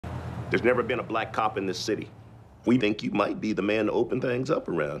There's never been a black cop in this city. We think you might be the man to open things up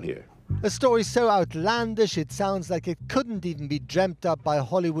around here. A story so outlandish it sounds like it couldn't even be dreamt up by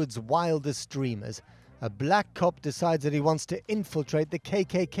Hollywood's wildest dreamers. A black cop decides that he wants to infiltrate the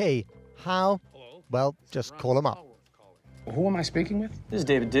KKK. How? Well, just call him up. Who am I speaking with? This is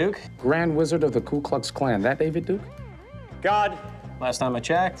David Duke. Grand Wizard of the Ku Klux Klan. That David Duke? God, last time I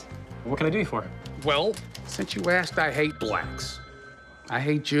checked. What can I do you for? Well, since you asked, I hate blacks. I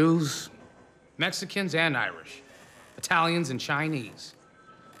hate Jews, Mexicans and Irish, Italians and Chinese.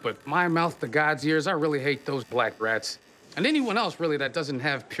 But my mouth to God's ears, I really hate those black rats. And anyone else, really, that doesn't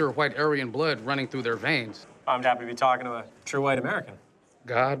have pure white Aryan blood running through their veins. I'm happy to be talking to a true white American.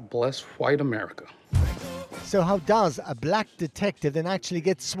 God bless white America. So how does a black detective then actually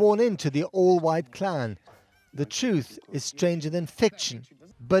get sworn into the all-white Klan? The truth is stranger than fiction,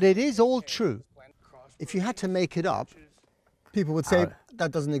 but it is all true. If you had to make it up, people would say,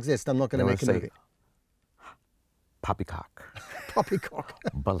 that doesn't exist, I'm not going to make a movie. Poppycock. Poppycock.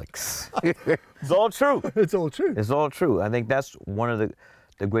 Bullocks. It's all true. It's all true. It's all true. I think that's one of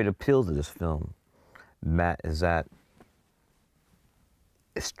the great appeals of this film, Matt, is that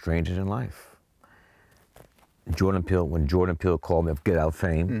it's stranger than life. When Jordan Peele called me up, Get Out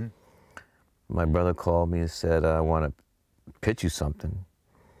Fame, my brother called me and said, I want to pitch you something.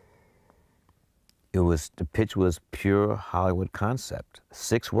 The pitch was pure Hollywood concept.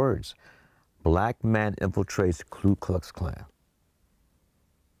 6 words. Black man infiltrates Ku Klux Klan.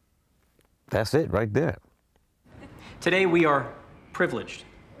 That's it right there. Today we are privileged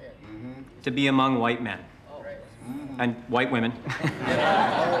to be among white men and white women,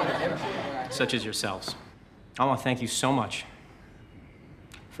 such as yourselves. I want to thank you so much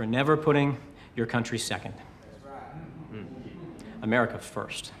for never putting your country second. America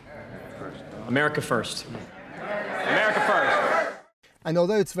first. America first. America first. And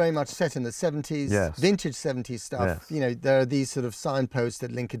although it's very much set in the 70s, Yes. vintage 70s stuff, Yes. you know, there are these sort of signposts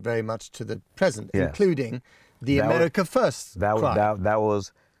that link it very much to the present, Yes. including the That was- America First cry. That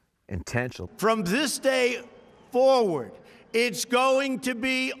was intentional. From this day forward, it's going to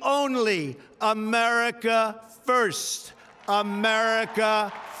be only America first.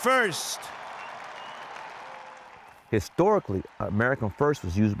 America first. Historically, American First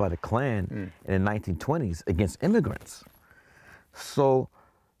was used by the Klan in the 1920s against immigrants. So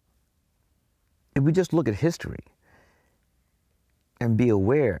if we just look at history and be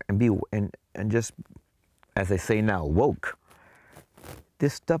aware and just, as they say now, woke,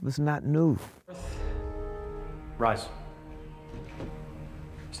 this stuff is not new. Rise.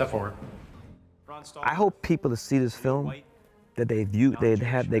 Step forward. I hope people that see this film, that they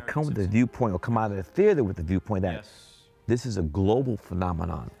come with the viewpoint or come out of the theater with the viewpoint that this is a global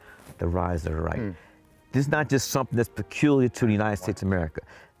phenomenon, the rise of the right. This is not just something that's peculiar to the United States of America.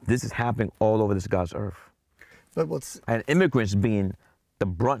 This is happening all over this God's earth. But what's... And immigrants being the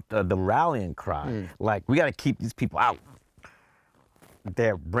brunt of the rallying cry. Like, we got to keep these people out.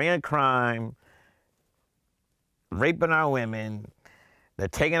 They're bringing crime, raping our women, they're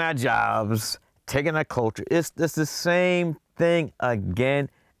taking our jobs, taking our culture. It's the same thing again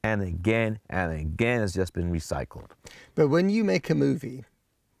and again and again. It's just been recycled. But when you make a movie,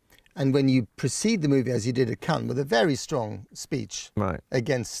 and when you precede the movie, as you did at Cannes, with a very strong speech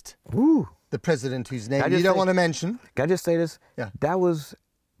against the president whose name you don't want to mention. Can I just say this? Yeah. That was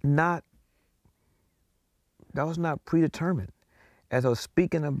not predetermined. As I was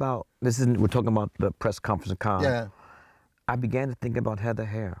speaking about, we're talking about the press conference in Cannes. Yeah. I began to think about Heather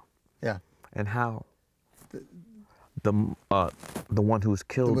Hare. Yeah. And how the one who was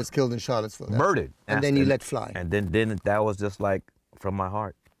killed. Who was killed in Charlottesville. Murdered. And then you let fly. And then that was just like from my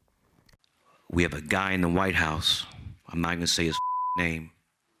heart. We have a guy in the White House. I'm not going to say his name.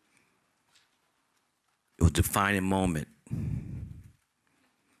 It was a defining moment.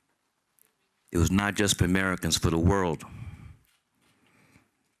 It was not just for Americans, for the world.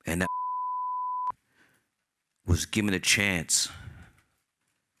 And that was given a chance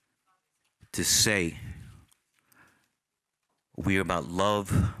to say we are about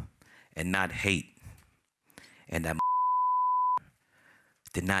love and not hate. And that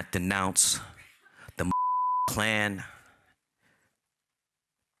did not denounce the Klan,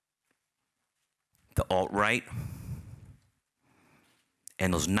 the alt-right,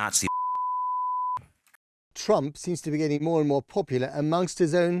 and those Nazi. Trump seems to be getting more and more popular amongst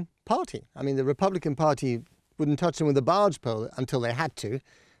his own party. I mean, the Republican Party wouldn't touch him with a barge pole until they had to.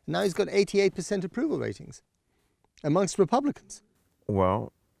 Now he's got 88% approval ratings amongst Republicans.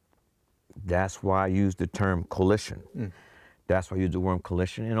 Well, that's why I use the term coalition. That's why I use the word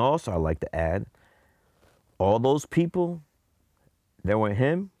coalition. And also, I like to add, all those people that were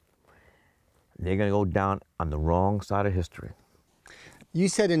him, they're going to go down on the wrong side of history. You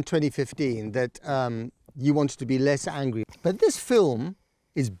said in 2015 that you wanted to be less angry. But this film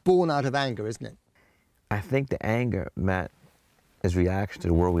is born out of anger, isn't it? I think the anger, Matt, is reaction to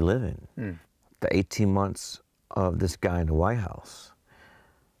the world we live in. The 18 months of this guy in the White House.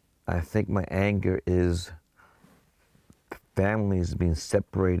 I think my anger is families being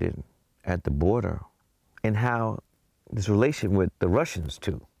separated at the border and how this relation with the Russians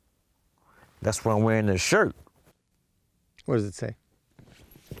too. That's why I'm wearing this shirt. What does it say?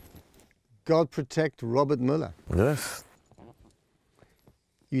 God protect Robert Mueller. Yes.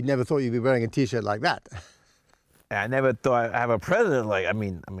 You never thought you'd be wearing a T-shirt like that. I never thought I'd have a president like, I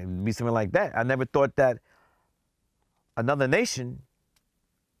mean, be something like that. I never thought that another nation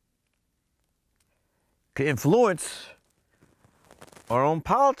could influence our own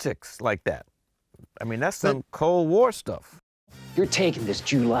politics like that. I mean, that's some Cold War stuff. You're taking this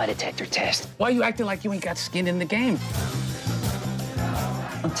Jew lie detector test. Why are you acting like you ain't got skin in the game?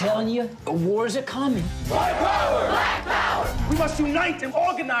 I'm telling you, the wars are coming. White power! Black power! We must unite and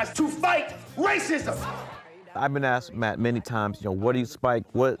organize to fight racism! I've been asked, Matt, many times, you know, what do you, Spike,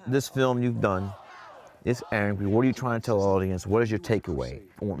 what this film you've done, it's angry, what are you trying to tell the audience? What is your takeaway?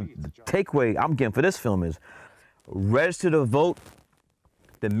 The takeaway I'm getting for this film is register to vote.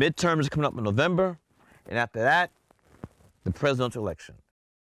 The midterms are coming up in November, and after that, the presidential election.